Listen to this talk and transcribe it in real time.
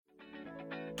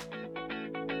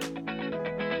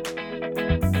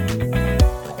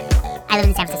live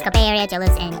in the San Francisco Bay Area. Joe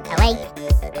lives in LA.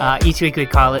 Each week we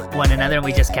call it one another and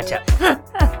we just catch up.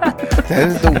 That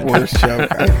is the worst joke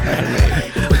I've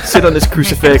ever made. Sit on this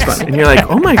crucifix and you're like,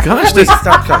 oh my gosh, Wait, this...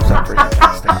 stop for a second.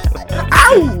 Stop.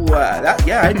 Ow!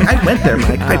 I went there,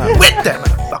 Mike. I went there,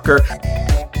 motherfucker.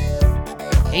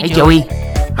 Hey, Joey.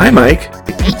 Hi, Mike.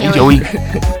 Hey, Joey.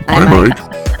 Hi, Mike.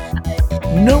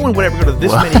 No one would ever go to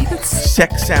this many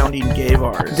sex-sounding gay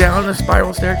bars. Down the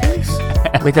spiral staircase?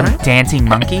 With a dancing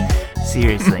monkey?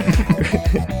 Seriously.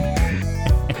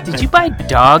 Did you buy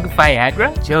dog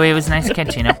Viagra? Joey, it was nice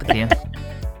catching up with you.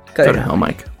 Go to hell,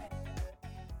 Mike.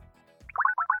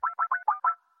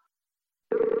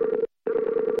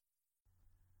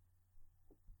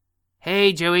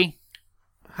 Hey, Joey.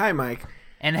 Hi, Mike.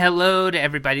 And hello to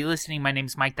everybody listening. My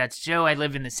name's Mike. That's Joe. I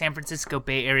live in the San Francisco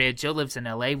Bay Area. Joe lives in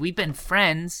LA. We've been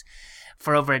friends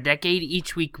for over a decade.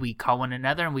 Each week we call one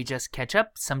another and we just catch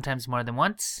up, sometimes more than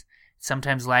once,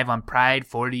 sometimes live on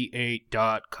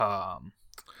Pride48.com.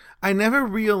 I never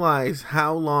realized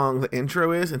how long the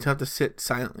intro is until I have to sit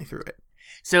silently through it.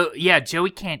 So, yeah, Joey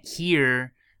can't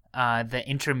hear the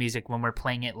intro music when we're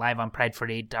playing it live on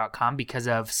Pride48.com because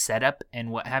of setup and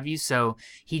what have you. So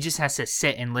he just has to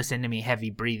sit and listen to me heavy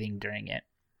breathing during it.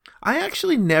 I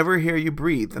actually never hear you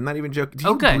breathe. I'm not even joking. Do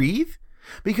you breathe?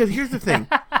 Because here's the thing.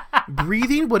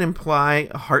 Breathing would imply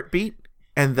a heartbeat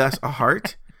and thus a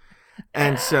heart.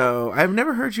 And so I've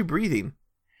never heard you breathing.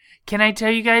 Can I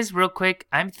tell you guys real quick?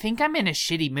 I think I'm in a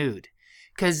shitty mood.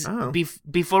 Because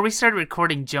before we started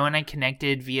recording, Joe and I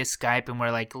connected via Skype and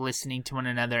we're like listening to one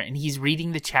another and he's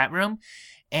reading the chat room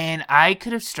and I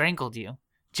could have strangled you.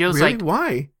 Joe's really? like,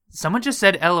 why? Someone just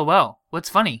said LOL. What's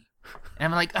funny? And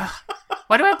I'm like, ugh,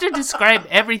 why do I have to describe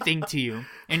everything to you?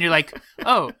 And you're like,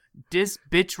 oh, this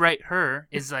bitch right her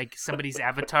is like somebody's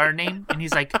avatar name. And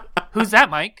he's like, who's that,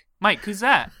 Mike? Mike, who's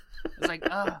that? I was like,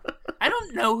 I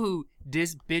don't know who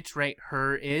this bitch right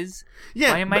her is.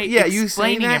 Yeah, why am I you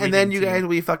saying that, and then you guys will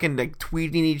be fucking like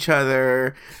tweeting each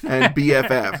other and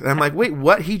BFF. And I'm like, wait,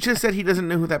 what? He just said he doesn't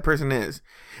know who that person is.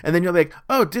 And then you're like,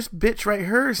 oh, this bitch right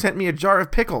her sent me a jar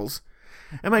of pickles.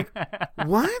 I'm like,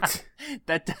 what?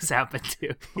 That does happen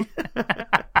too.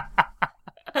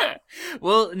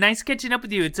 Well, nice catching up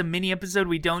with you. It's a mini episode.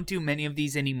 We don't do many of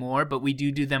these anymore, but we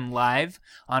do them live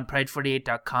on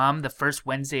Pride48.com the first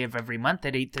Wednesday of every month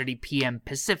at 8:30 p.m.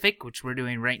 Pacific, which we're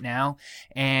doing right now.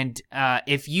 And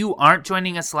if you aren't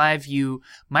joining us live, you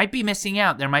might be missing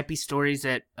out. There might be stories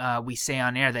that we say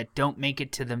on air that don't make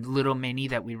it to the little mini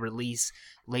that we release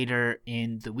later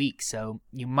in the week. So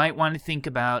you might want to think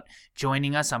about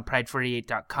joining us on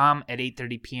Pride48.com at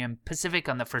 8:30 p.m. Pacific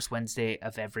on the first Wednesday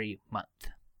of every month.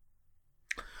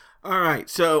 All right,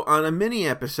 so on a mini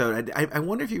episode, I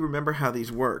wonder if you remember how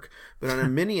these work, but on a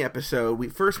mini episode, we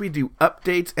do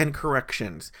updates and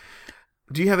corrections.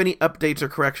 Do you have any updates or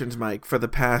corrections, Mike, for the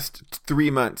past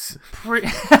 3 months?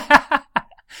 I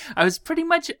was pretty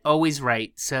much always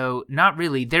right, so not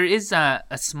really. There is a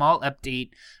small update.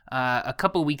 A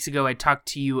couple weeks ago, I talked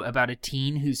to you about a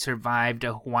teen who survived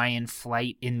a Hawaiian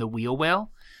flight in the wheel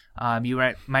well.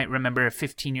 You might remember a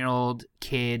 15-year-old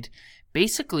kid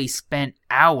basically spent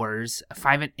hours he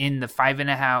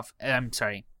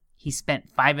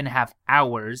spent 5.5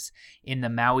 hours in the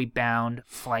Maui-bound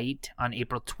flight on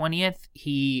April 20th.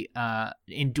 He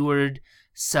endured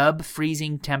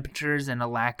sub-freezing temperatures and a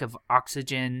lack of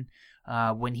oxygen.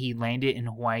 When he landed in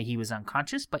Hawaii, he was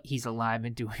unconscious, but he's alive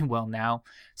and doing well now.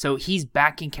 So he's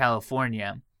back in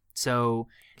California. So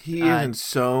he is in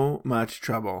so much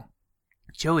trouble.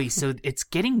 Joey, so it's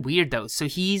getting weird, though. So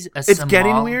he's It's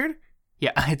getting weird?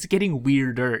 Yeah, it's getting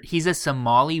weirder. He's a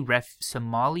Somali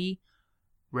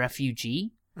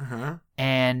refugee. Uh-huh.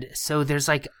 And so there's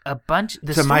like a bunch...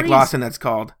 To Mike Lawson, that's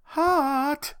called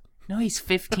hot. No, he's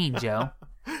 15, Joe.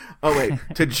 Oh, wait.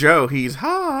 To Joe, he's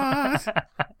hot.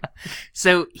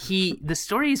 So the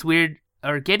story is weird,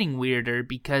 or getting weirder,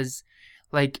 because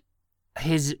like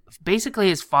his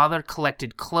father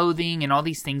collected clothing and all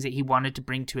these things that he wanted to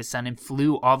bring to his son and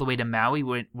flew all the way to Maui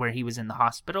where he was in the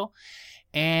hospital.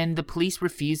 And the police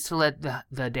refused to let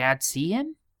the dad see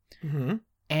him. Mm-hmm.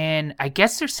 And I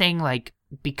guess they're saying, like,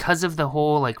 because of the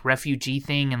whole, like, refugee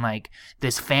thing and, like,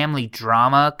 this family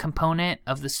drama component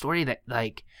of the story that,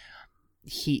 like,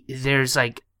 there's,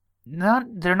 like,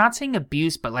 they're not saying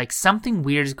abuse, but, like, something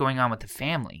weird is going on with the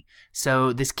family.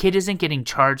 So this kid isn't getting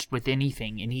charged with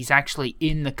anything, and he's actually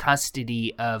in the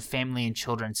custody of Family and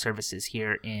Children's Services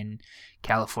here in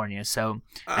California. So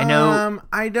I know...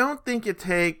 I don't think it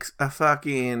takes a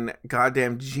fucking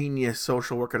goddamn genius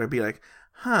social worker to be like,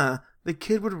 the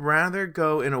kid would rather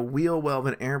go in a wheel well of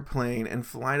an airplane and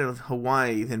fly to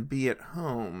Hawaii than be at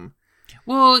home.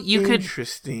 Well, you could.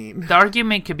 Interesting. The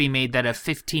argument could be made that a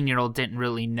 15-year-old didn't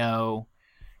really know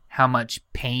how much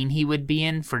pain he would be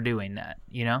in for doing that,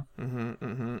 you know?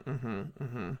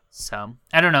 So,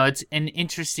 I don't know. It's an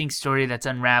interesting story that's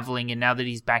unraveling, and now that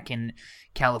he's back in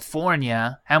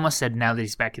California, I almost said now that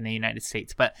he's back in the United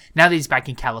States, but now that he's back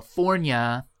in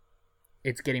California,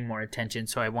 it's getting more attention,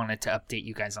 so I wanted to update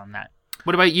you guys on that.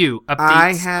 What about you? Updates,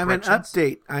 I have corrections?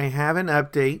 an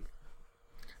update.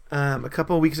 A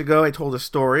couple of weeks ago, I told a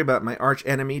story about my arch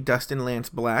enemy, Dustin Lance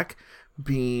Black,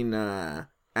 being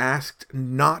asked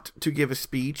not to give a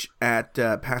speech at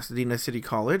Pasadena City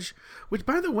College, which,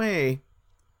 by the way,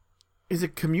 is a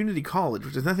community college,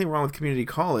 which there's nothing wrong with community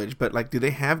college, but, like, do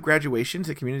they have graduations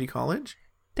at community college?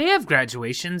 They have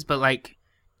graduations, but, like,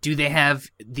 do they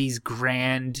have these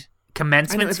grand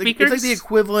commencement speakers? It's like the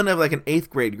equivalent of, like, an 8th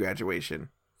grade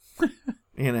graduation.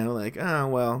 You know, like, oh,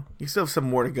 well, you still have some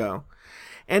more to go.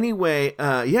 Anyway,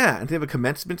 yeah, and they have a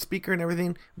commencement speaker and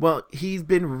everything. Well, he's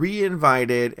been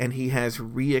re-invited, and he has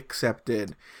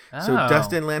re-accepted. So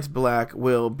Dustin Lance Black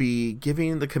will be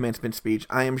giving the commencement speech.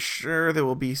 I am sure there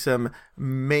will be some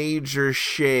major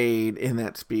shade in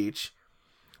that speech.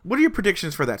 What are your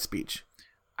predictions for that speech?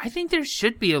 I think there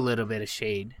should be a little bit of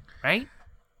shade, right?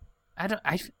 I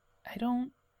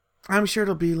don't. I'm sure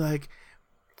it'll be like,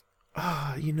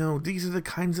 you know, these are the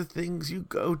kinds of things you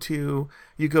go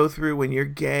through when you're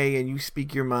gay and you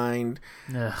speak your mind.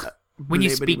 When you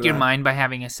speak your mind by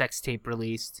having a sex tape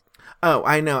released. Oh,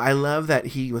 I know. I love that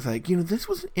he was like, you know, this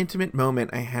was an intimate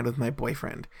moment I had with my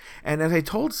boyfriend. And as I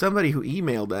told somebody who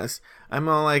emailed us, I'm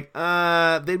all like,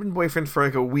 they'd been boyfriends for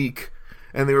like a week,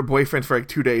 and they were boyfriends for like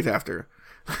 2 days after.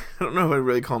 I don't know if I'd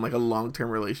really call them like a long-term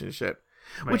relationship.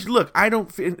 Right. Which, look, I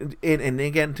don't, and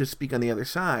again, to speak on the other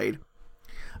side,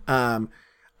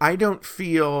 I don't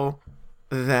feel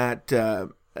that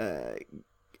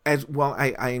as well.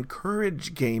 I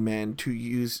encourage gay men to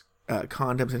use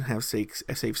condoms and have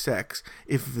safe sex.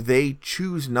 If they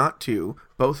choose not to,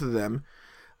 both of them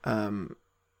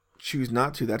choose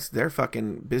not to, that's their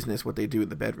fucking business what they do in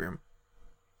the bedroom.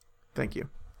 Thank you.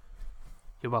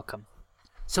 You're welcome.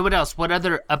 So what else? What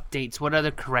other updates? What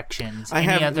other corrections?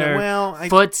 Other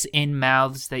foots in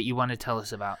mouths that you want to tell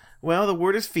us about? Well, the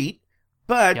word is feet.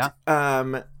 But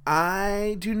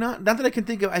I do not that I can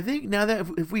think of. I think now that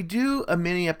if we do a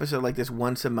mini episode like this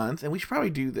once a month, and we should probably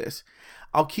do this,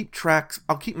 I'll keep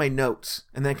my notes,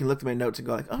 and then I can look at my notes and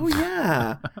go like, oh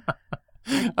yeah.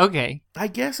 Okay. I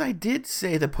guess I did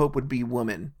say the Pope would be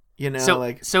woman. You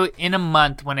know, so in a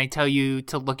month, when I tell you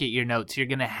to look at your notes, you're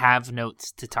gonna have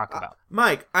notes to talk about.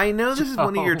 Mike, I know this is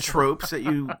one of your tropes that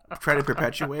you try to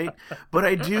perpetuate, but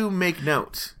I do make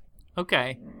notes.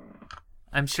 Okay.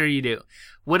 I'm sure you do.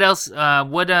 What else?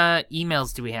 What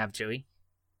emails do we have, Joey?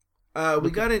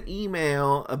 We got an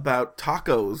email about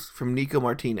tacos from Nico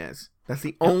Martinez. That's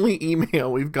the only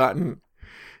email we've gotten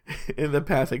in the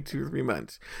past like 2 or 3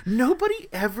 months. Nobody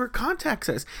ever contacts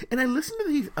us. And I listen to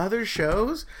these other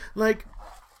shows. Like,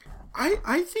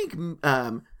 I think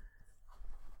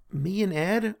me and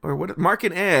Ed, or what? Mark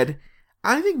and Ed.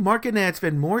 I think Mark and Ed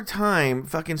spend more time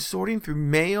fucking sorting through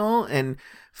mail and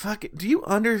do you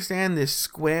understand this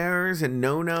squares and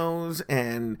no-nos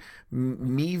and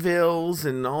mevilles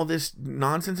and all this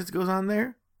nonsense that goes on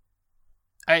there?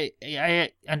 I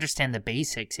understand the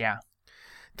basics, yeah.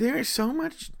 There is so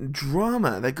much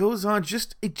drama that goes on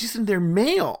just in their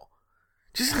mail.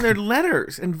 Just in their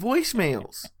letters and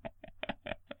voicemails.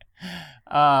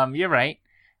 You're right.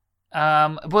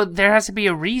 Well, there has to be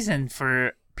a reason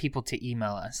for people to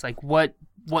email us. Like, what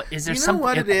is there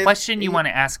a question you want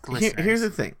to ask listeners? Here's the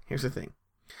thing.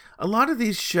 A lot of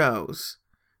these shows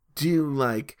do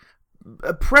like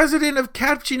a president of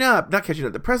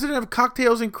the president of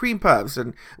cocktails and cream puffs,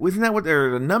 and isn't that what they're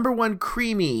the number one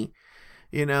creamy,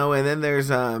 you know? And then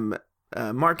there's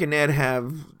Mark and Ed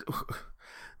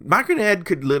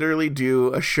could literally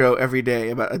do a show every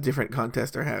day about a different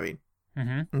contest they're having.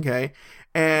 Mm-hmm. Okay,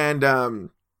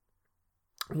 and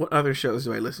what other shows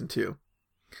do I listen to?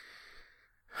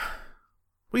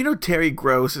 Well, you know, Terry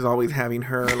Gross is always having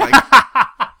her like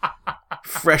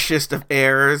freshest of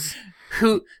airs.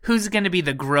 Who's going to be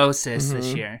the grossest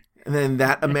this year? And then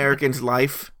That American's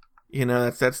Life. You know,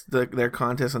 that's their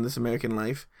contest on This American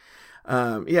Life.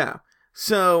 Yeah.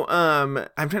 So I'm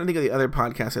trying to think of the other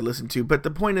podcasts I listen to, but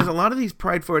the point is, a lot of these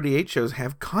Pride 48 shows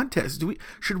have contests.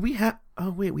 Should we have?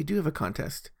 Oh wait, we do have a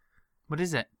contest. What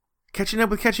is it? Catching Up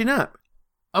with Catching Up.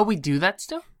 Oh, we do that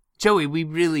still? Joey, we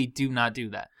really do not do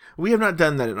that. We have not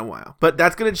done that in a while. But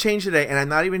that's going to change today, and I'm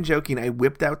not even joking. I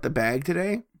whipped out the bag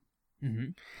today,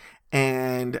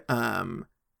 and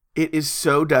it is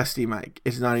so dusty, Mike.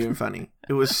 It's not even funny.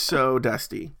 It was so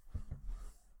dusty.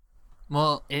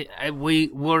 Well,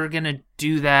 we're gonna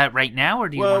do that right now, or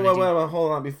do you want to Well,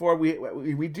 hold on. Before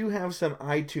we do have some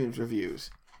iTunes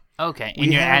reviews. Okay,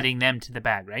 and you're adding them to the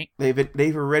bag, right?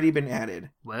 They've already been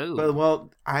added. Whoa.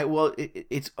 But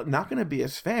it's not going to be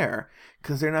as fair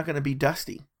because they're not going to be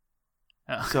dusty.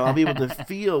 Oh. So I'll be able to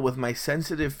feel with my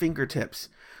sensitive fingertips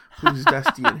who's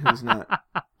dusty and who's not.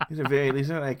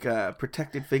 These are like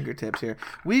protected fingertips here.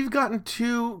 We've gotten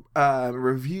 2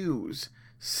 reviews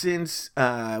since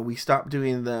we stopped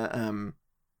doing the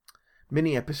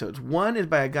mini episodes. One is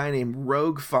by a guy named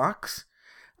Rogue Fox.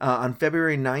 On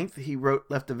February 9th, he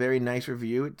left a very nice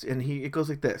review, it goes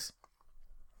like this.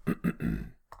 It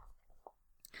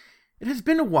has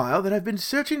been a while that I've been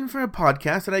searching for a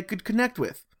podcast that I could connect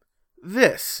with.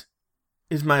 This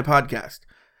is my podcast.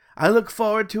 I look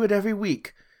forward to it every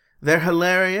week. They're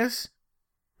hilarious.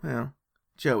 Well,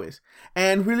 Joe is.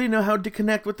 And really know how to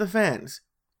connect with the fans.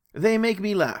 They make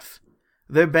me laugh.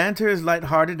 Their banter is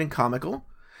lighthearted and comical.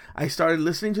 I started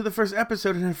listening to the first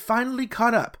episode and have finally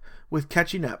caught up with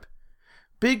catching up.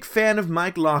 Big fan of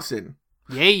Mike Lawson.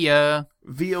 Yeah.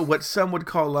 Via what some would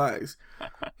call lies.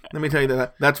 Let me tell you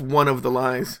that's one of the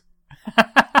lies.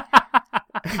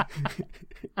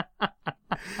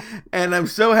 And I'm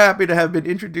so happy to have been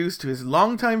introduced to his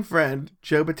longtime friend,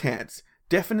 Joe Batance.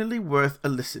 Definitely worth a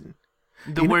listen.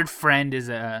 The word friend is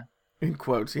a... In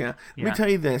quotes, yeah. Let me tell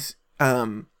you this.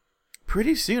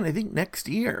 Pretty soon, I think next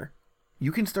year,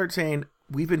 you can start saying,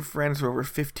 we've been friends for over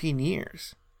 15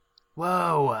 years.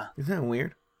 Whoa. Isn't that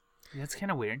weird? That's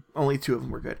kind of weird. Only 2 of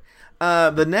them were good.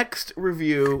 The next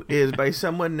review is by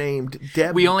someone named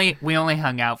Deb. We only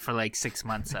hung out for like 6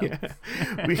 months.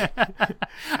 Yeah.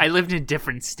 I lived in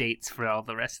different states for all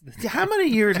the rest of the time. How many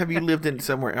years have you lived in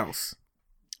somewhere else?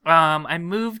 I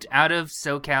moved out of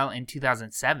SoCal in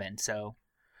 2007, so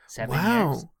 7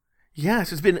 years. Yeah,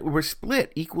 so we're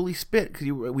equally split,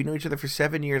 because we know each other for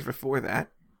 7 years before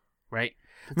that. Right.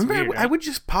 Remember, weird, right? I would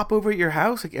just pop over at your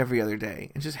house like every other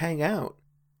day and just hang out.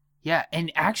 Yeah,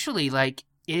 and actually, like,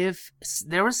 if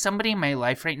there was somebody in my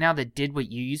life right now that did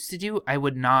what you used to do, I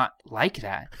would not like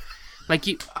that. Like,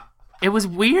 it was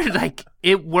weird. Like,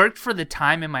 it worked for the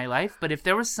time in my life, but if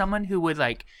there was someone who would,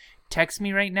 like, text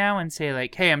me right now and say,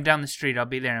 like, hey, I'm down the street, I'll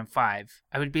be there in 5,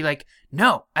 I would be like,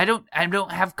 no, I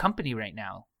don't have company right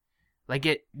now.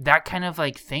 Like, that kind of,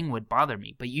 like, thing would bother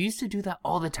me. But you used to do that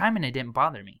all the time, and it didn't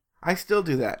bother me. I still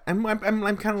do that. I'm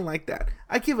kind of like that.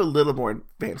 I give a little more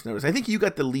advance notice. I think you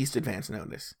got the least advance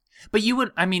notice. But you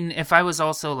would, I mean, if I was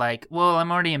also like, well,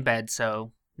 I'm already in bed,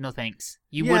 so no thanks.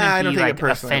 You wouldn't I don't be take like it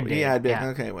personally. offended. Yeah, I'd be like,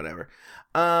 okay, whatever.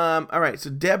 All right, so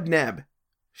Deb Neb,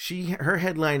 her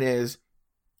headline is,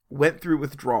 went through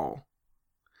withdrawal.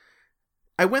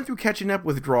 I went through catching up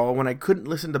withdrawal when I couldn't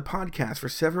listen to podcasts for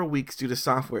several weeks due to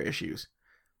software issues.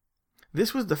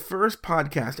 This was the first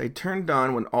podcast I turned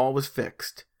on when all was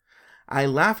fixed. I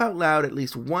laugh out loud at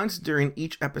least once during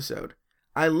each episode.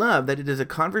 I love that it is a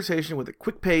conversation with a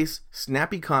quick pace,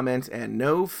 snappy comments, and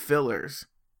no fillers.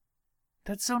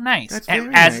 That's so nice. That's very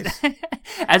nice.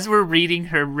 As we're reading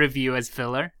her review as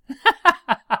filler.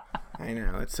 I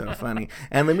know, it's so funny.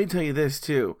 And let me tell you this,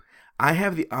 too. I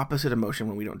have the opposite emotion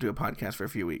when we don't do a podcast for a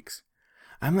few weeks.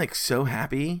 I'm, like, so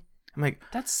happy. I'm like...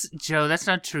 Joe, that's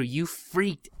not true. You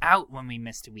freaked out when we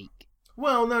missed a week.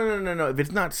 Well, no. If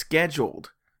it's not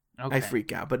scheduled... Okay. I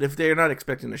freak out. But if they're not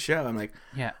expecting a show, I'm like,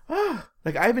 yeah. Oh,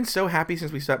 like, I've been so happy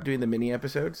since we stopped doing the mini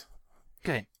episodes.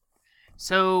 Good.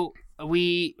 So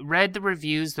we read the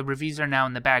reviews. The reviews are now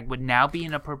in the bag. Would now be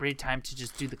an appropriate time to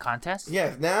just do the contest?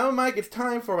 Yes. Now, Mike, it's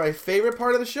time for my favorite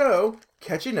part of the show,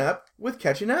 catching up with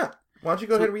catching up. Why don't you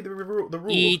go ahead and read the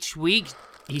rules? Each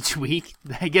week,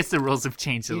 I guess the rules have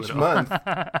changed a little. Each month.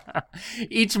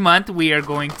 Each month, we are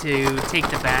going to take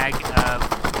the bag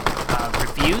of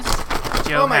reviews.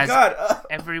 Joe has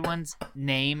everyone's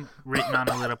name written on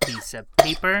a little piece of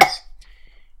paper.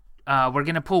 We're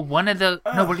gonna pull we're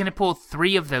gonna pull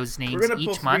 3 of those names each month. We're gonna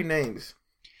pull 3 names.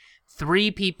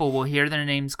 3 people will hear their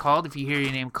names called. If you hear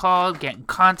your name called, get in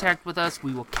contact with us.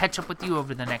 We will catch up with you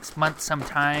over the next month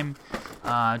sometime.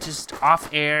 Just off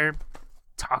air,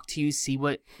 talk to you, see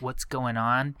what's going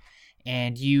on.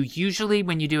 And you usually,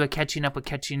 when you do a catching up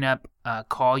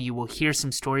call, you will hear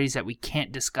some stories that we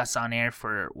can't discuss on air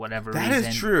for whatever reason.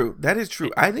 That is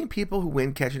true. I think people who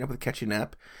win catching up with catching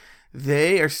up,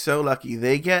 they are so lucky.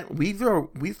 We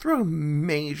throw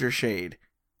major shade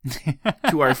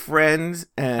to our friends,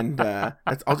 and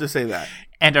I'll just say that.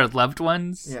 And our loved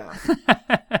ones. Yeah.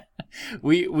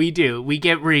 We do. We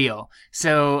get real.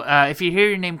 So if you hear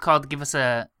your name called, give us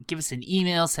an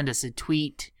email, send us a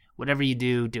tweet. Whatever you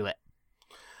do it.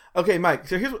 Okay, Mike,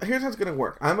 so here's how it's going to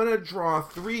work. I'm going to draw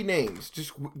 3 names.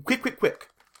 Just quick.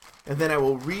 and then I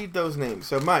will read those names.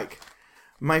 So, Mike,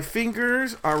 my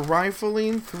fingers are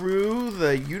rifling through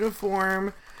the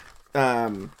uniform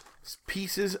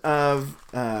pieces of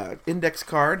index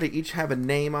card. They each have a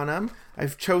name on them.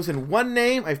 I've chosen one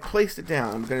name. I've placed it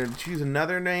down. I'm going to choose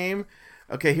another name.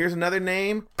 Okay, here's another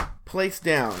name. Place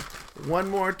down. One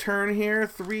more turn here.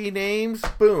 3 names.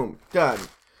 Boom. Done.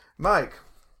 Mike.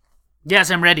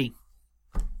 Yes, I'm ready.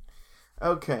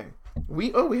 Okay.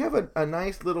 We have a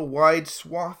nice little wide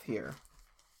swath here.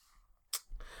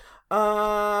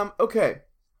 Okay.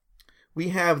 We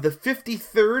have the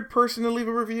 53rd person to leave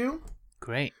a review.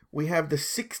 Great. We have the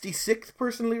 66th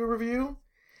person to leave a review.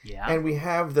 Yeah. And we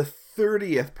have the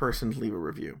 30th person to leave a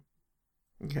review.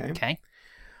 Okay. Okay.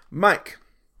 Mike,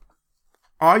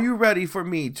 are you ready for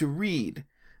me to read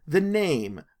the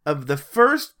name of the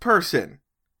first person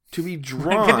to be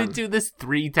drawn? I'm going to do this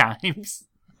 3 times.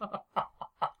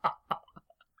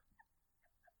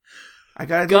 I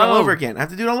got to do it all over again. I have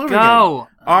to do it all over again.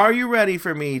 Are you ready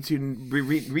for me to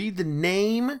read the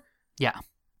name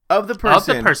of the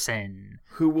person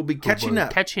who will be catching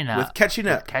up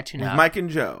with Mike and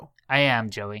Joe? I am,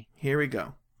 Joey. Here we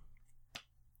go.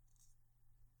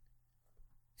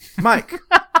 Mike.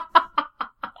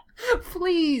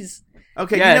 Please.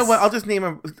 Okay, yes. You know what? I'll just name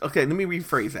him. Okay, let me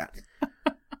rephrase that.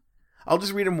 I'll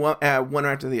just read them one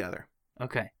after the other.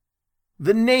 Okay.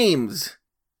 The names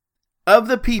of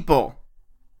the people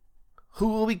who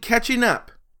will be catching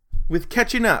up with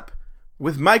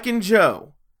Mike and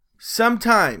Joe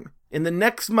sometime in the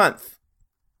next month.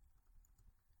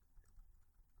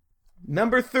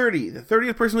 Number 30, the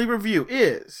 30th person to leave a review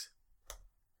is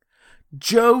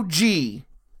Joe G.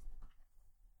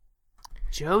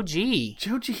 Joe G.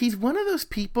 Joe G. He's one of those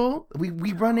people,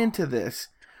 we run into this,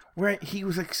 where he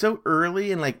was like so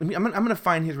early and like, I'm gonna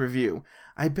find his review.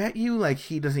 I bet you like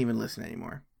he doesn't even listen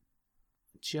anymore.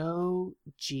 Joe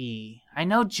G. I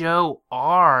know Joe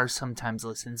R sometimes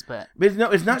listens, but no,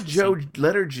 it's not Joe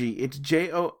letter G. It's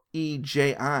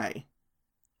Joeji.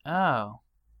 Oh.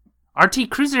 RT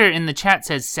Cruiser in the chat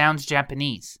says sounds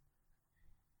Japanese.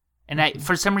 And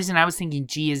for some reason I was thinking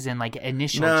G is in like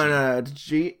initial G. No, it's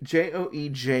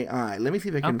Joeji. Let me see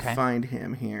if I can find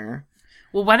him here.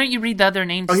 Well, why don't you read the other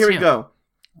names too? Oh, here we go.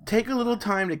 Take a little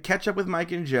time to catch up with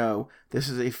Mike and Joe. This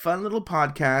is a fun little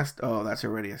podcast. Oh, that's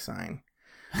already a sign.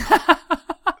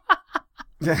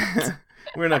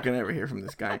 We're not going to ever hear from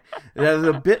this guy. It is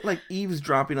a bit like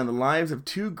eavesdropping on the lives of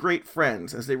 2 great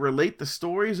friends as they relate the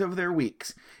stories of their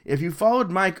weeks. If you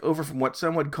followed Mike over from what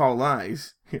some would call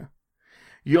lies,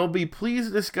 you'll be pleased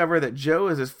to discover that Joe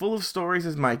is as full of stories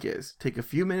as Mike is. Take a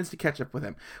few minutes to catch up with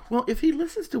him. Well, if he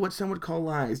listens to what some would call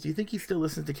lies, do you think he still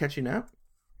listens to Catching Up?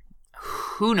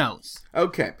 Who knows?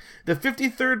 Okay. The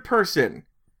 53rd person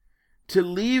to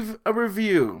leave a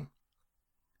review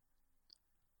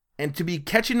and to be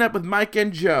catching up with Mike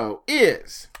and Joe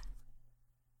is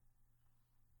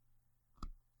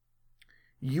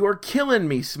You're Killing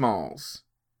Me, Smalls.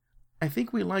 I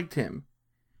think we liked him.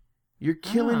 You're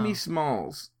Killing Me,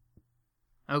 Smalls.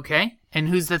 Okay. And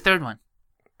who's the third one?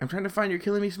 I'm trying to find You're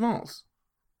Killing Me, Smalls.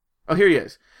 Oh, here he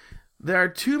is. There are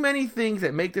too many things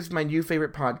that make this my new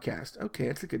favorite podcast. Okay,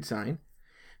 that's a good sign.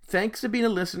 Thanks to being a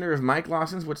listener of Mike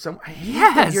Lawson's What Some... I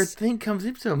hate that your thing comes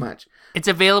in so much. It's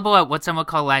available at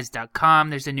whatsomewouldcalllies.com.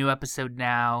 There's a new episode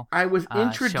now. I was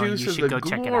introduced to the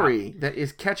glory that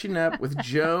is Catching Up with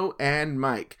Joe and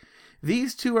Mike.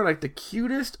 These two are like the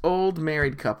cutest old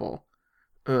married couple.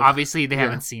 Ugh. Obviously, they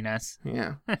haven't seen us.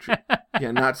 Yeah.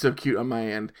 Yeah, not so cute on my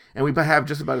end. And we have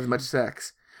just about as much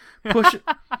sex.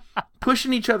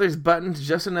 Pushing each other's buttons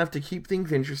just enough to keep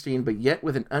things interesting, but yet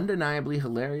with an undeniably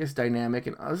hilarious dynamic.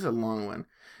 And this is a long one.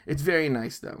 It's very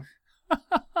nice, though.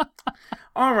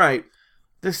 All right.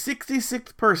 The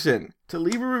 66th person to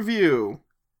leave a review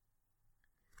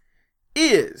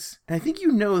is, and I think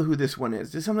you know who this one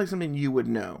is. This sounds like something you would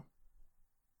know.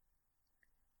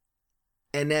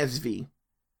 Enesvi.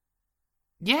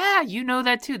 Yeah, you know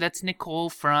that too. That's Nicole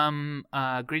from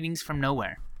Greetings from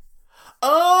Nowhere.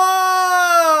 Oh,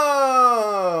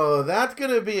 that's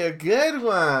gonna be a good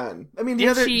one. I mean, the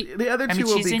other two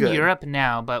will be good. She's in Europe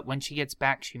now, but when she gets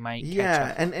back, she might.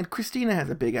 Yeah, catch up. and Christina has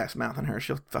a big ass mouth on her.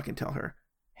 She'll fucking tell her.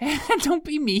 Don't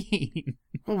be mean.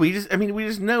 Well, we just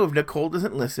know if Nicole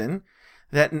doesn't listen,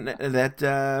 that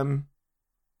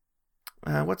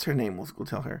what's her name? We'll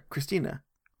tell her, Christina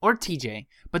or TJ.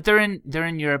 But they're in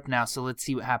Europe now, so let's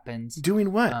see what happens.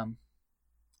 Doing what?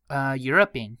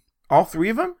 Europing. All 3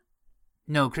 of them?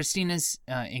 No, Christina's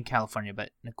in California, but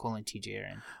Nicole and TJ are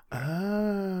in.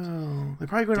 Oh, they're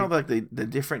probably going to all like the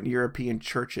different European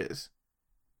churches.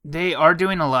 They are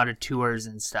doing a lot of tours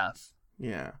and stuff.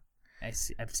 Yeah.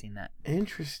 I've seen that.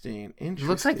 Interesting. It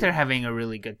looks like they're having a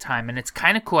really good time, and it's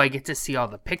kind of cool. I get to see all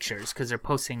the pictures because they're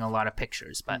posting a lot of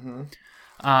pictures. But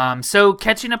so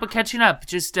catching up.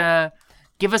 Just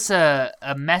give us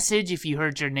a message if you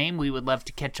heard your name. We would love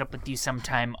to catch up with you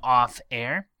sometime off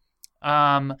air.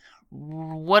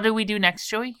 What do we do next,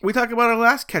 Joey? We talked about our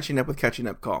last catching up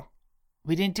call.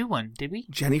 We didn't do one, did we?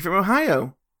 Jenny from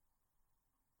Ohio.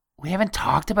 We haven't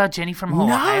talked about Jenny from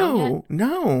Ohio yet?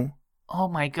 No. Oh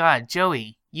my God,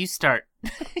 Joey, you start.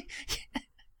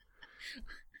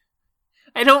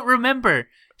 I don't remember.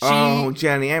 Oh,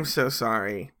 Jenny, I'm so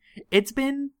sorry. It's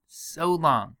been so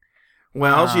long.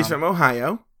 Well, she's from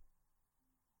Ohio.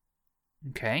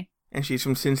 Okay. And she's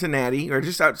from Cincinnati, or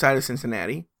just outside of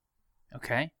Cincinnati.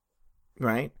 Okay.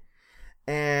 Right.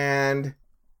 And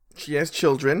she has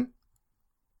children.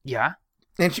 Yeah.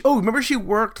 And remember she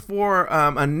worked for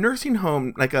a nursing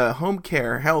home, like a home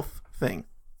care health thing.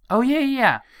 Oh,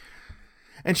 yeah.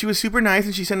 And she was super nice,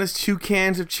 and she sent us 2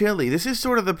 cans of chili. This is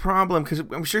sort of the problem, because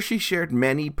I'm sure she shared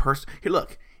many Here,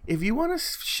 look, if you want to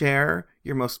share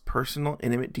your most personal,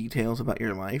 intimate details about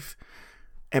your life,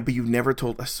 but you've never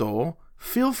told a soul,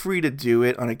 feel free to do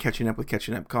it on a Catching Up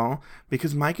call,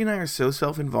 because Mike and I are so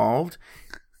self-involved.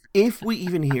 If we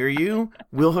even hear you,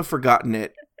 we'll have forgotten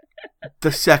it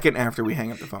the second after we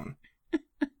hang up the phone.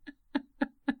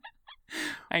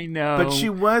 I know. But she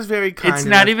was very kind. It's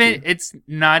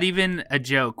not even a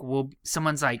joke. Well,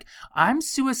 someone's like, I'm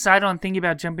suicidal and thinking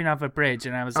about jumping off a bridge.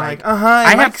 And I was like,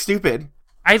 Mike's stupid.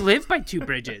 I live by 2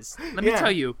 bridges. Let me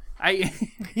tell you.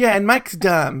 Yeah, and Mike's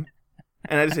dumb.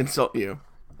 And I just insult you.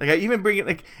 Like, I even bring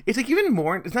it, it's even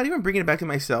more, it's not even bringing it back to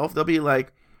myself. They'll be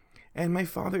like, and my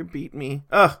father beat me.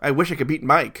 Ugh, I wish I could beat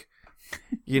Mike.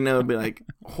 It'd be like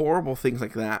horrible things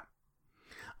like that.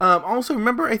 Also,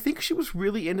 remember, I think she was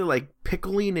really into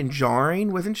pickling and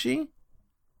jarring, wasn't she?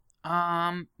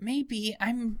 Maybe.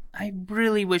 I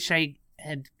really wish I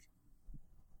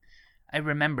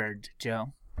remembered,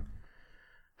 Joe.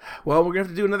 Well, we're gonna have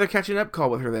to do another catching up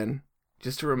call with her then,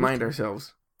 just to remind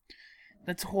ourselves.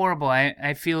 That's horrible.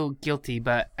 I feel guilty,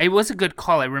 but it was a good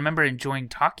call. I remember enjoying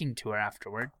talking to her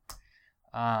afterward.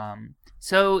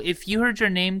 So if you heard your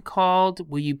name called,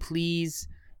 will you please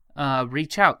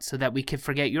reach out so that we can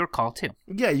forget your call too?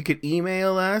 Yeah, you could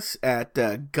email us at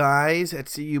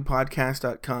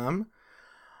guys@cupodcast.com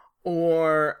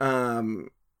or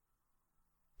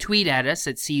tweet at us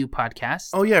at CU Podcast.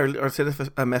 Oh yeah, or send us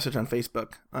a message on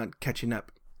Facebook on Catching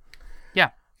Up. Yeah.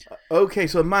 Okay,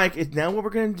 so Mike, now what we're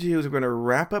going to do is we're going to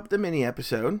wrap up the mini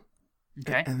episode.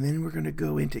 Okay. And then we're going to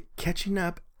go into Catching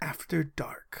Up After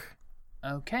Dark.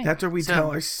 Okay. That's where we tell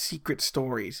our secret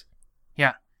stories.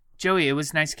 Yeah. Joey, it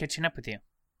was nice catching up with you.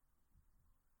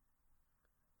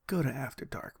 Go to After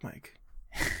Dark, Mike.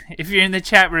 If you're in the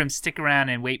chat room, stick around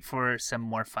and wait for some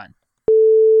more fun.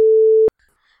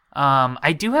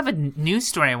 I do have a news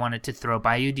story I wanted to throw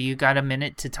by you. Do you got a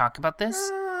minute to talk about this?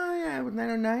 Yeah, with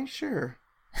 909, sure.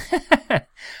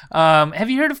 Have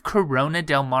you heard of Corona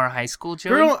Del Mar High School,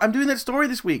 Joey? Girl, I'm doing that story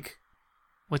this week.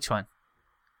 Which one?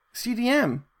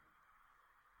 CDM.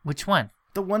 Which one?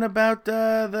 The one about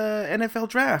the NFL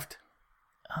draft.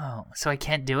 Oh, so I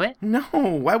can't do it? No,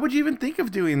 why would you even think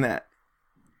of doing that?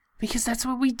 Because that's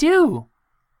what we do.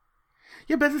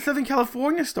 Yeah, but it's a Southern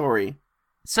California story.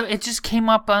 So it just came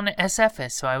up on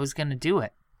SFS, so I was going to do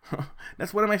it.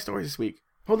 That's one of my stories this week.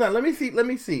 Hold on, let me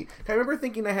see. I remember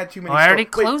thinking I had too many I already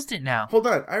closed it now. Hold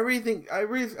on, I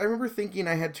remember thinking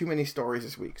I had too many stories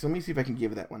this week, so let me see if I can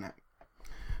give that one up.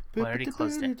 I already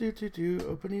closed it.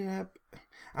 Opening up.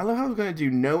 I love how I was going to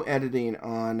do no editing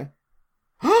on...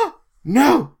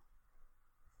 No!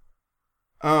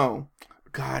 Oh,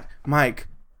 God. Mike.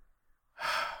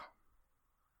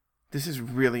 This is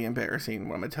really embarrassing,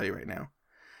 what I'm going to tell you right now.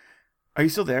 Are you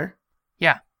still there?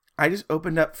 Yeah. I just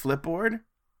opened up Flipboard.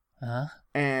 Uh-huh.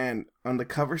 And on the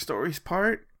cover stories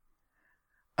part,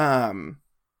 it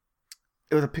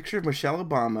was a picture of Michelle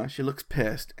Obama. She looks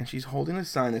pissed, and she's holding a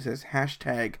sign that says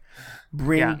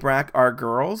 #Bring Back Our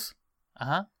Girls.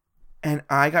 Uh-huh. And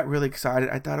I got really excited.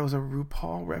 I thought it was a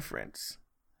RuPaul reference.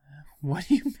 What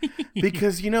do you mean?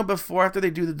 Because, after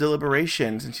they do the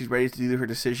deliberations and she's ready to do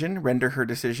render her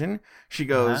decision, she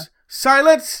goes,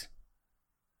 Silence!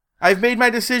 I've made my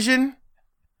decision.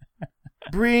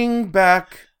 Bring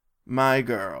back my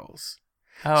girls.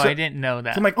 Oh, I didn't know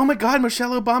that. So I'm like, oh my God,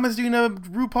 Michelle Obama's doing a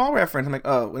RuPaul reference. I'm like,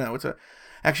 oh, no, it's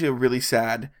actually a really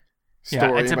sad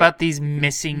story. Yeah, it's about these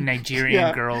missing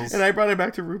Nigerian girls. And I brought it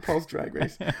back to RuPaul's Drag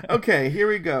Race. Okay, here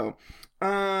we go.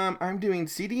 I'm doing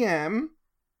CDM,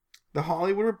 The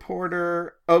Hollywood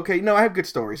Reporter. Okay, no, I have good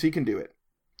stories, so you can do it.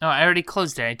 Oh, I already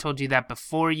closed it. I told you that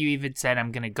before you even said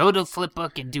I'm going to go to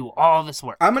Flipbook and do all this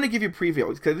work. I'm going to give you a preview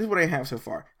because this is what I have so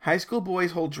far. High school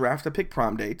boys hold draft to pick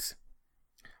prom dates.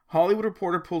 Hollywood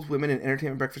reporter pulls women in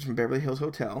entertainment breakfast from Beverly Hills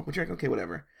Hotel. Which you're like, okay,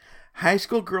 whatever. High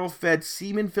school girl fed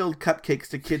semen-filled cupcakes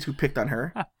to kids who picked on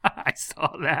her. I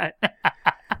saw that.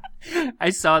 I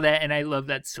saw that, and I love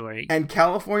that story. And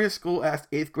California school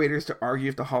asked 8th graders to argue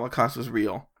if the Holocaust was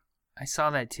real. I saw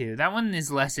that, too. That one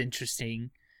is less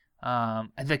interesting.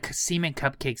 The semen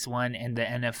cupcakes one and the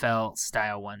NFL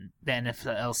style one. The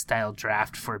NFL style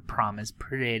draft for prom is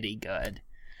pretty good.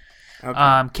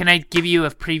 Okay. Can I give you a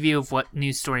preview of what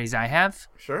news stories I have?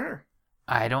 Sure.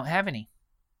 I don't have any.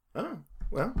 Oh,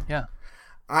 well. Yeah.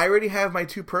 I already have my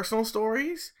 2 personal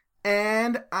stories,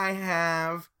 and I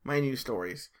have my news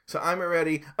stories. So I'm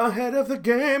already ahead of the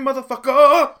game,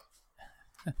 motherfucker!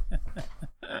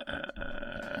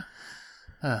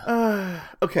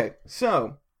 Okay,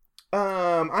 so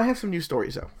I have some news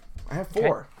stories, though. I have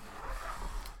 4.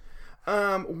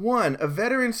 Okay. 1, a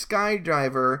veteran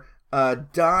skydiver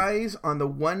dies on the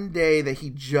one day that he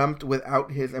jumped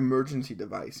without his emergency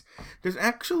device. There's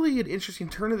actually an interesting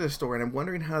turn to this story, and I'm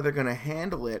wondering how they're going to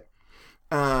handle it.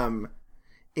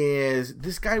 Is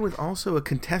this guy was also a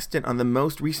contestant on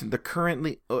the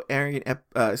currently airing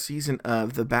season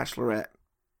of The Bachelorette.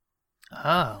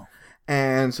 Oh.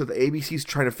 And so the ABC's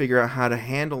trying to figure out how to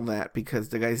handle that because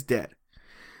the guy's dead.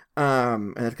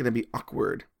 And that's going to be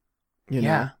awkward. You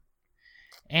know?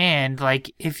 And,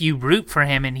 like, if you root for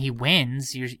him and he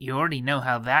wins, you already know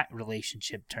how that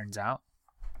relationship turns out.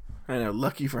 I know.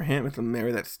 Lucky for him to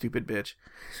marry that stupid bitch.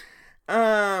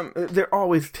 They're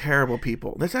always terrible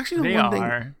people. That's actually the one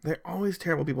thing. They're always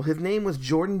terrible people. His name was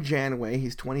Jordan Janway.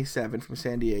 He's 27 from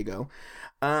San Diego.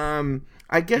 I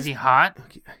guess. Is he hot?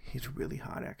 He's really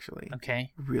hot, actually.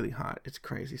 Okay. Really hot. It's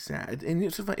crazy sad. And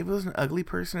it's just like, if it was an ugly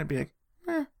person, I'd be like,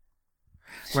 eh.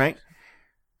 Right?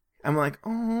 I'm like,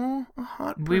 oh, a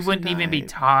hot person We wouldn't died. even be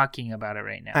talking about it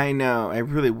right now. I know. I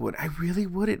really would. I really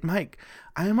wouldn't, Mike.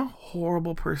 I am a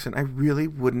horrible person. I really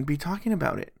wouldn't be talking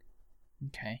about it.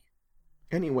 Okay.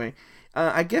 Anyway,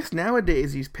 I guess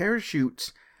nowadays these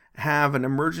parachutes have an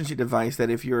emergency device that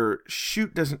if your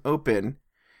chute doesn't open,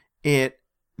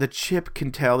 the chip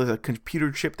can tell. There's a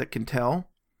computer chip that can tell,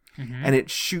 and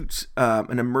it shoots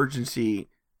an emergency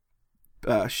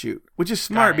chute, which is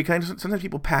smart because sometimes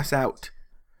people pass out.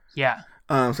 Yeah.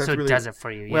 So it does it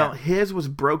for you. Yeah. Well, his was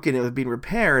broken. It was being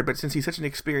repaired, but since he's such an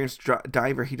experienced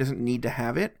diver, he doesn't need to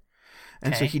have it.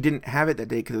 And so he didn't have it that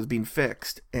day because it was being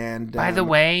fixed. And by the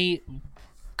way,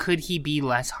 could he be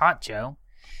less hot, Joe?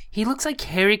 He looks like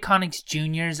Harry Connick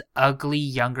Jr.'s ugly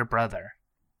younger brother.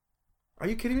 Are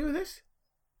you kidding me with this?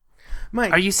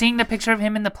 Mike, are you seeing the picture of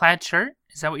him in the plaid shirt?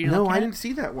 Is that what you're looking at? No, I didn't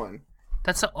see that one.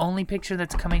 That's the only picture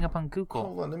that's coming up on Google.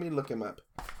 Hold on, let me look him up.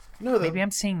 No, maybe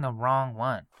I'm seeing the wrong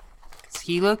one.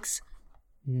 He looks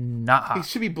not hot. He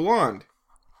should be blonde.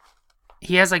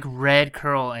 He has like red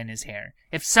curl in his hair.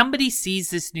 If somebody sees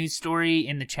this news story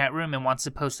in the chat room and wants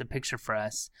to post a picture for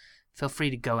us, feel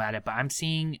free to go at it. But I'm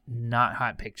seeing not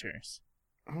hot pictures.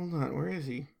 Hold on, where is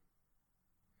he?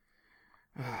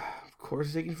 Of course,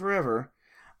 it's taking forever.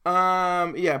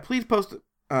 Yeah, please post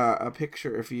a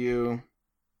picture if you.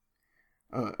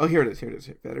 Oh, here it is.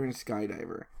 Veteran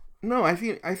skydiver. No, I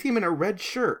see him in a red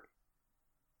shirt.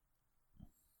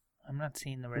 I'm not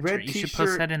seeing the red shirt. You should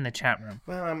post that in the chat room.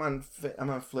 Well, I'm on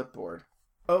Flipboard.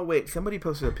 Oh wait, somebody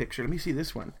posted a picture. Let me see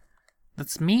this one.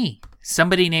 That's me.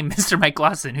 Somebody named Mr. Mike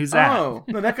Lawson. Who's that? Oh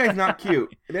no, that guy's not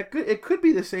cute. It could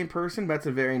be the same person, but it's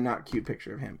a very not cute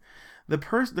picture of him.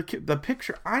 The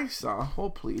picture I saw.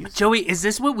 Hold please. Joey, is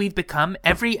this what we've become?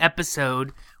 Every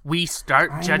episode, we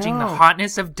start judging the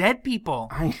hotness of dead people.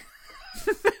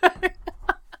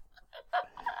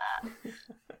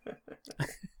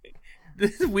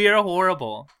 We are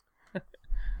horrible.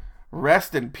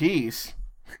 Rest in peace.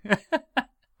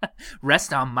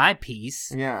 Rest on my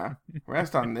piece. Yeah,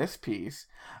 rest on this piece.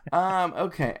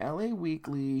 Okay, LA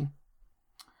Weekly.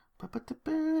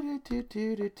 Jordan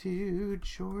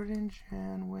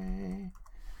Janway.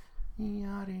 He's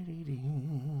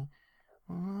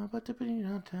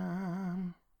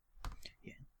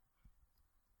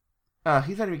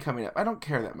not even coming up. I don't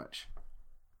care that much.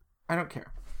 I don't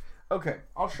care. Okay,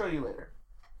 I'll show you later.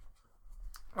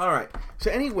 All right.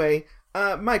 So anyway,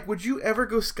 Mike, would you ever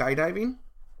go skydiving?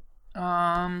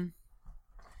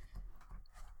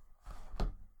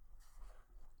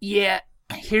 Yeah.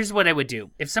 Here's what I would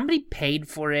do. If somebody paid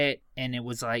for it and it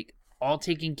was like all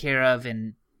taken care of,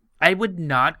 and I would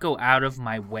not go out of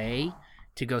my way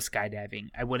to go skydiving.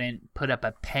 I wouldn't put up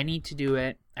a penny to do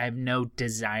it. I have no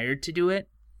desire to do it.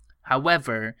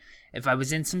 However, if I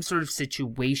was in some sort of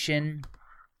situation,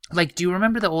 like, do you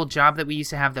remember the old job that we used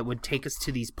to have that would take us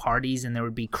to these parties and there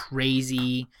would be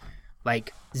crazy,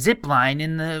 like, zip line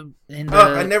in the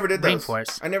I never did those.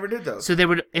 rainforest? I never did those. So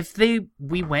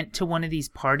we went to one of these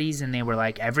parties and they were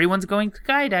like, everyone's going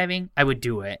skydiving, I would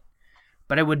do it.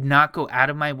 But I would not go out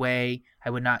of my way. I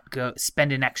would not go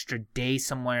spend an extra day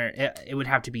somewhere. It would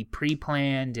have to be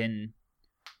pre-planned and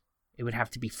it would have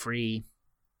to be free.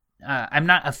 I'm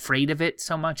not afraid of it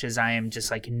so much as I am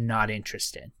just, like, not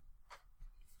interested.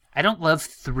 I don't love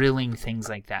thrilling things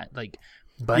like that. Like,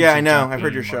 yeah, I know. I've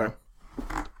heard your show.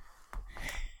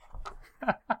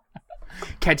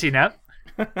 Catching up?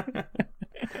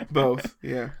 Both,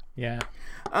 yeah. Yeah.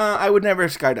 I would never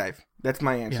skydive. That's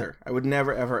my answer. Yeah. I would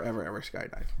never, ever, ever, ever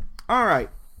skydive. All right.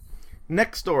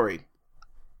 Next story.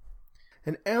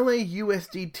 An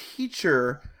LAUSD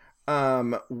teacher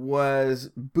was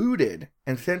booted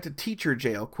and sent to teacher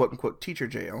jail, quote unquote teacher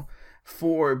jail,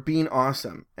 for being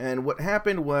awesome. And what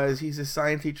happened was he's a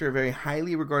science teacher, a very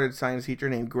highly regarded science teacher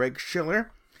named Greg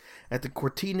Schiller at the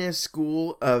Cortines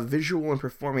School of Visual and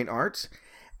Performing Arts.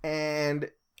 And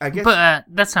I guess... But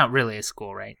that's not really a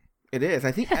school, right? It is.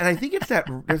 I think it's that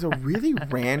there's a really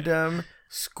random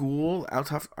school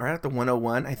out at the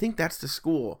 101. I think that's the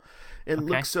school. It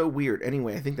looks so weird.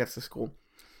 Anyway, I think that's the school.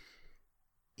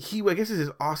 I guess, is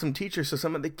his awesome teacher. So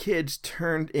some of the kids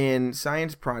turned in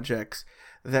science projects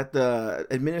that the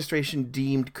administration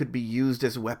deemed could be used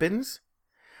as weapons.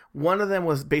 One of them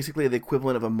was basically the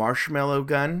equivalent of a marshmallow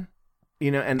gun,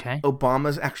 and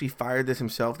Obama's actually fired this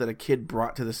himself, that a kid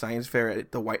brought to the science fair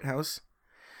at the White House.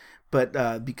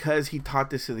 But because he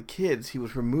taught this to the kids, he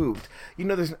was removed.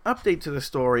 There's an update to the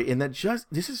story in that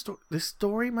this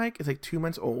story, Mike, is like 2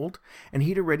 months old, and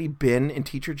he'd already been in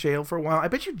teacher jail for a while. I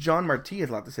bet you John Marti has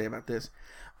a lot to say about this.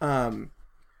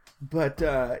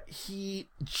 But he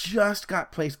just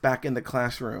got placed back in the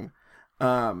classroom,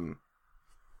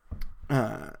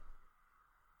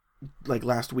 like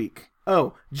last week.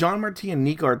 Oh, John Marti and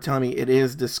Nico are telling me it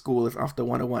is this school is off the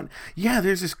 101. Yeah,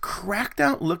 there's this cracked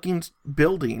out looking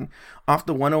building off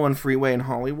the 101 freeway in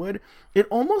Hollywood. It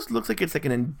almost looks like it's like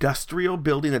an industrial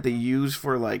building that they use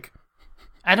for like...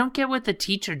 I don't get what the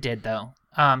teacher did, though.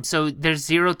 So there's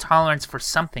zero tolerance for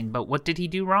something, but what did he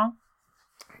do wrong?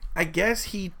 I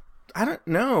guess I don't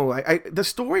know. The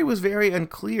story was very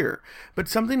unclear, but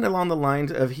something along the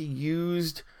lines of he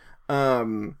used...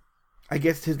 I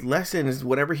guess his lessons,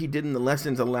 whatever he did in the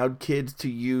lessons, allowed kids to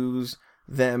use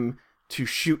them to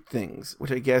shoot things,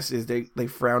 which I guess is they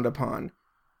frowned upon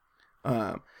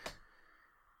in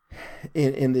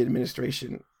the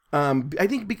administration. I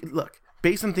think, look,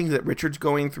 based on things that Richard's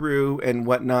going through and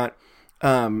whatnot,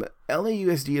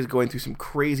 LAUSD is going through some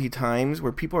crazy times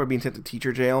where people are being sent to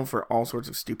teacher jail for all sorts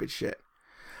of stupid shit.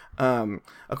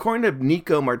 According to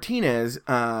Nico Martinez,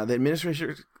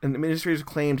 the administrators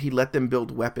claimed he let them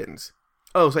build weapons.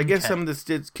 Oh, so I guess some of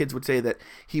the kids would say that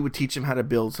he would teach them how to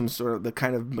build some sort of the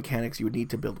kind of mechanics you would need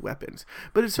to build weapons.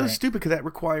 But it's so stupid because that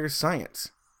requires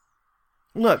science.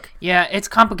 Look. Yeah, it's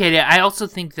complicated. I also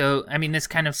think, though, I mean, this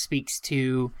kind of speaks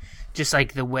to just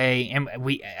like the way, and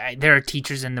there are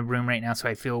teachers in the room right now, so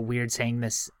I feel weird saying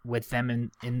this with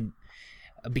them in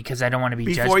because I don't want to be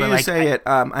judged. Before you say it,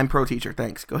 I'm pro-teacher.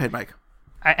 Thanks. Go ahead, Mike.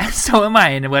 So am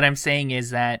I, and what I'm saying is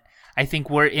that I think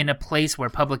we're in a place where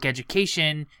public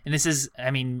education, and this is, I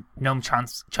mean, Noam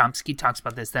Chomsky talks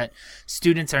about this, that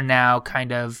students are now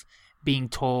kind of being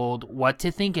told what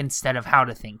to think instead of how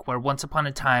to think, where once upon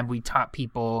a time we taught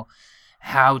people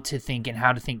how to think and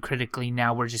how to think critically.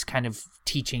 Now we're just kind of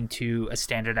teaching to a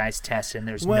standardized test, and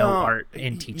there's no art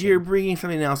in teaching. You're bringing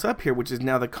something else up here, which is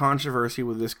now the controversy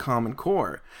with this Common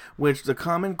Core, which the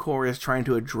Common Core is trying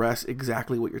to address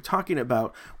exactly what you're talking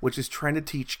about, which is trying to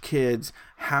teach kids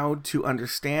how to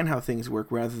understand how things work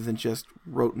rather than just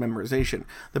rote memorization.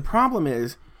 The problem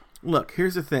is, look,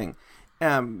 here's the thing.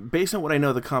 Based on what I know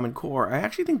of the Common Core, I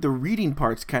actually think the reading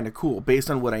part's kind of cool based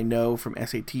on what I know from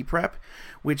SAT prep,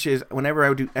 which is whenever I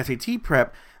would do SAT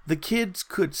prep, the kids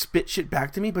could spit shit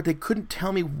back to me, but they couldn't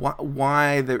tell me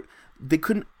why they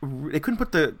couldn't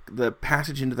put the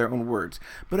passage into their own words.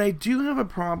 But I do have a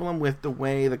problem with the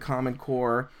way the Common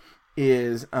Core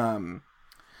is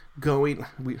going.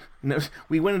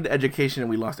 We went into education and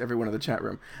we lost everyone in the chat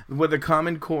room. Where the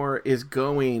Common Core is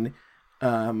going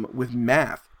with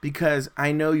math. Because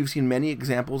I know you've seen many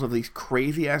examples of these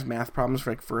crazy-ass math problems for,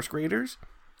 like, first graders.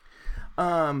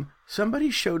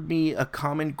 Somebody showed me a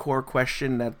Common Core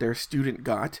question that their student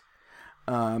got.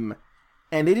 And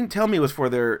they didn't tell me it was for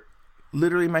their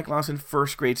literally Mike Lawson,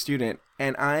 first grade student,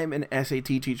 and I'm an SAT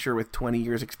teacher with 20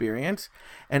 years experience,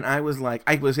 and I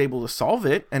was able to solve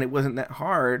it, and it wasn't that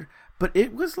hard, but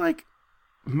it was like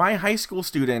my high school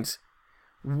students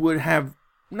would have,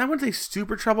 I wouldn't say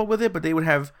super trouble with it, but they would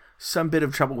have some bit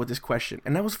of trouble with this question,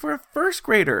 and that was for a first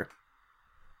grader.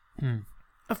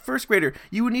 A first grader.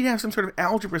 You would need to have some sort of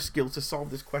algebra skills to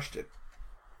solve this question.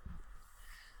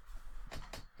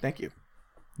 Thank you.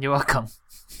 You're welcome.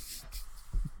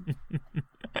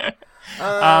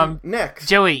 Next.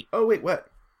 Joey. Oh, wait, what?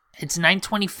 It's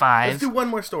 9:25. Let's do one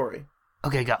more story.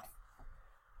 Okay, go.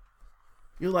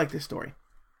 You'll like this story.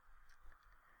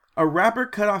 A rapper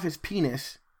cut off his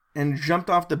penis and jumped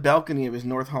off the balcony of his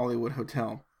North Hollywood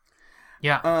hotel.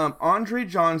 Yeah. Andre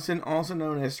Johnson, also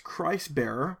known as Christ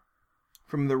Bearer,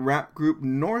 from the rap group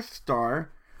North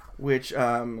Star, which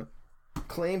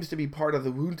claims to be part of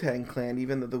the Wu-Tang Clan,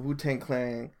 even though the Wu-Tang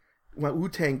Clan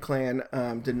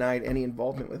denied any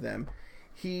involvement with them.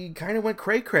 He kind of went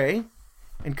cray-cray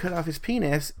and cut off his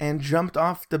penis and jumped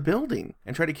off the building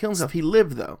and tried to kill himself. He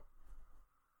lived, though.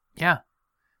 Yeah.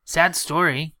 Sad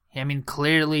story. I mean,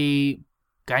 clearly,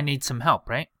 guy needs some help,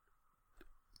 right?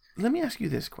 Let me ask you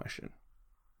this question.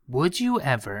 Would you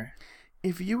ever...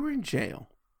 If you were in jail,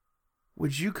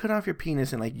 would you cut off your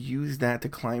penis and, use that to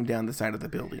climb down the side of the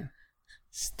building?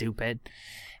 Stupid.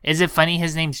 Is it funny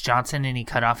his name's Johnson and he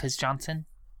cut off his Johnson?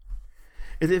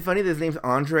 Is it funny that his name's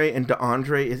Andre and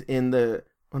DeAndre is in the...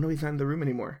 Oh, no, he's not in the room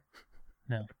anymore.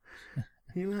 No.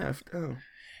 He left. Oh.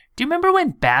 Do you remember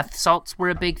when bath salts were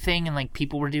a big thing and,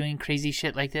 people were doing crazy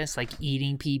shit like this? Like,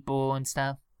 eating people and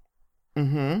stuff?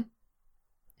 Mm-hmm.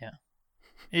 Yeah.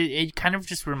 It kind of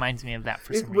just reminds me of that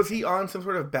for some reason. Was he on some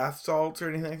sort of bath salts or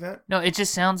anything like that? No, it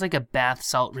just sounds like a bath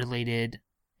salt-related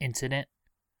incident.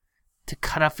 To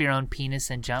cut off your own penis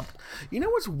and jump. You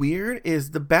know what's weird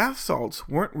is the bath salts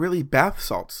weren't really bath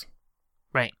salts.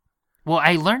 Right. Well,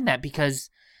 I learned that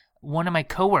because one of my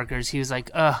coworkers, he was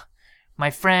like, my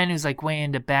friend who's way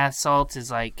into bath salts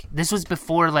is this was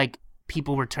before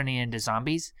people were turning into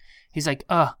zombies. He's like,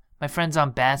 my friend's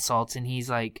on bath salts and he's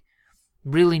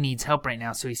really needs help right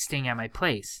now, so he's staying at my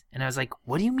place. And I was like,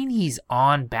 what do you mean he's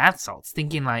on bath salts?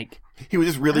 Thinking he was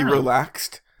just really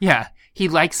relaxed. Yeah, he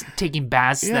likes taking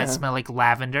baths Yeah. that smell like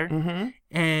lavender. Mm-hmm.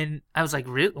 And I was like,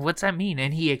 really? What's that mean?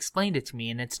 And he explained it to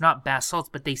me, and it's not bath salts,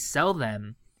 but they sell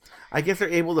them. I guess they're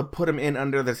able to put them in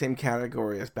under the same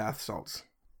category as bath salts.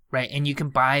 Right, and you can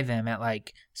buy them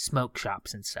at smoke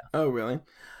shops and stuff. Oh, really?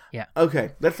 Yeah.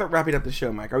 Okay, let's start wrapping up the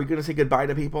show, Mike. Are we going to say goodbye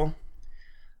to people?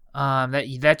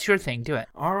 That's your thing. Do it.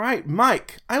 All right,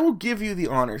 Mike, I will give you the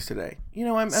honors today.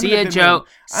 I'm See in a ya, good Joe. mood.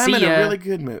 I'm See in ya. a really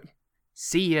good mood.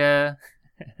 See ya.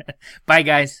 Bye,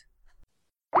 guys.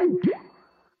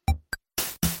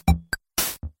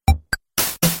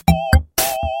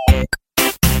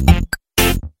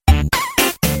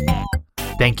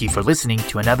 Thank you for listening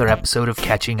to another episode of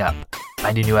Catching Up.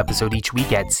 Find a new episode each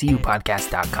week at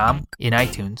cupodcast.com, in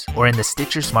iTunes, or in the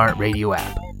Stitcher Smart Radio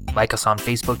app. Like us on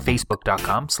Facebook,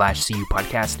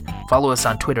 facebook.com/cupodcast. Follow us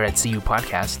on Twitter at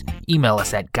cupodcast. Email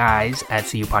us at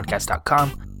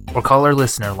guys@cupodcast.com. Or call our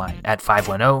listener line at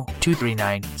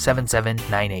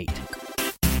 510-239-7798.